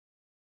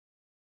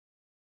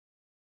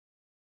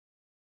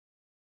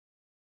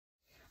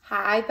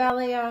Hi,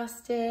 Ballet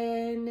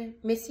Austin.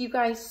 Miss you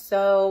guys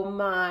so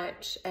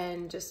much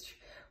and just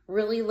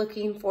really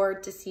looking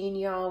forward to seeing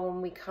y'all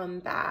when we come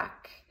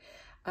back.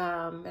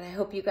 And I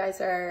hope you guys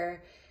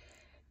are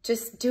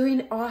just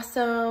doing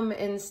awesome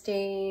and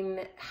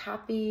staying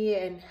happy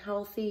and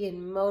healthy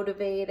and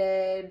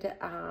motivated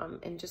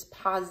and just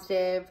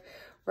positive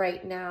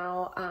right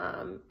now.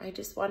 I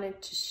just wanted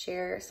to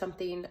share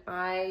something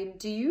I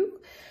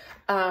do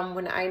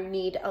when I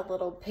need a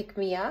little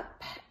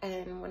pick-me-up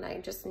and when I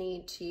just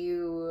need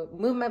to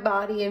move my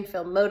body and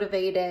feel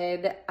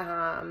motivated.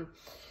 And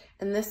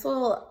this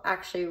will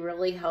actually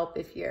really help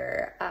if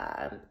you're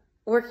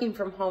working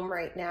from home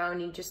right now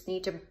and you just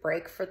need to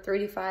break for 3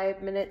 to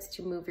 5 minutes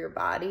to move your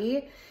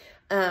body.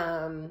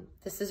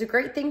 This is a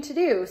great thing to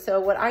do.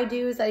 So what I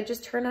do is I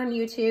just turn on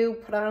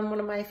YouTube, put on one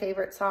of my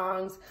favorite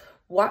songs,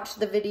 watch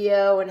the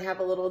video, and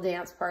have a little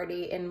dance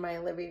party in my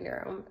living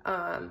room.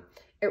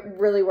 It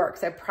really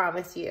works, I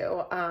promise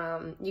you.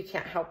 You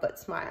can't help but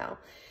smile.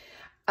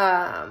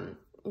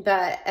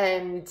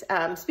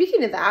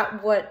 Speaking of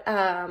that, what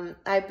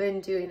I've been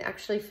doing,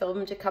 actually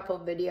filmed a couple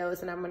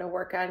videos and I'm gonna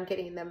work on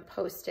getting them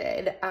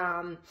posted.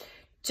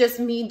 Just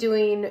me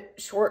doing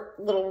short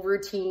little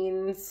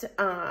routines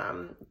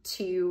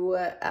to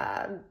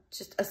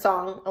just a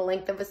song, a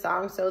length of a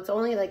song. So it's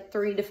only like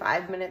 3 to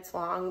 5 minutes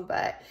long,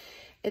 but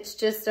it's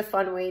just a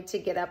fun way to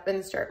get up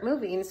and start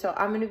moving. So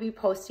I'm going to be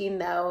posting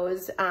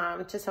those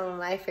to some of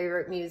my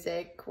favorite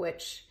music,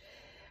 which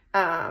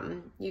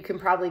you can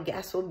probably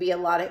guess will be a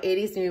lot of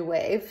 80s new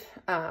wave.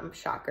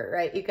 Shocker,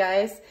 right, you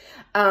guys?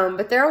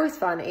 But they're always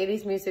fun.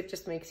 80s music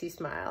just makes you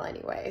smile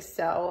anyway.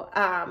 So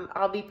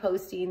I'll be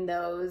posting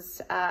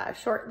those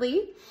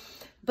shortly.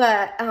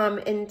 But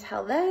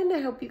until then, I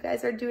hope you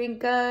guys are doing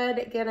good.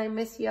 Again, I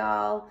miss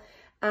y'all.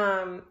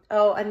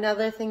 Oh,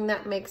 another thing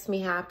that makes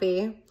me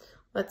happy.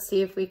 Let's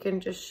see if we can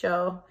just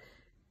show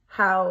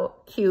how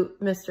cute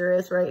Mr.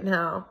 is right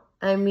now.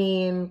 I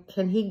mean,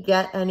 can he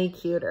get any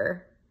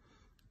cuter?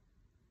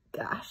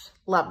 Gosh,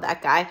 love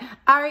that guy.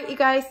 All right, you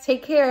guys,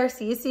 take care.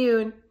 See you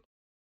soon.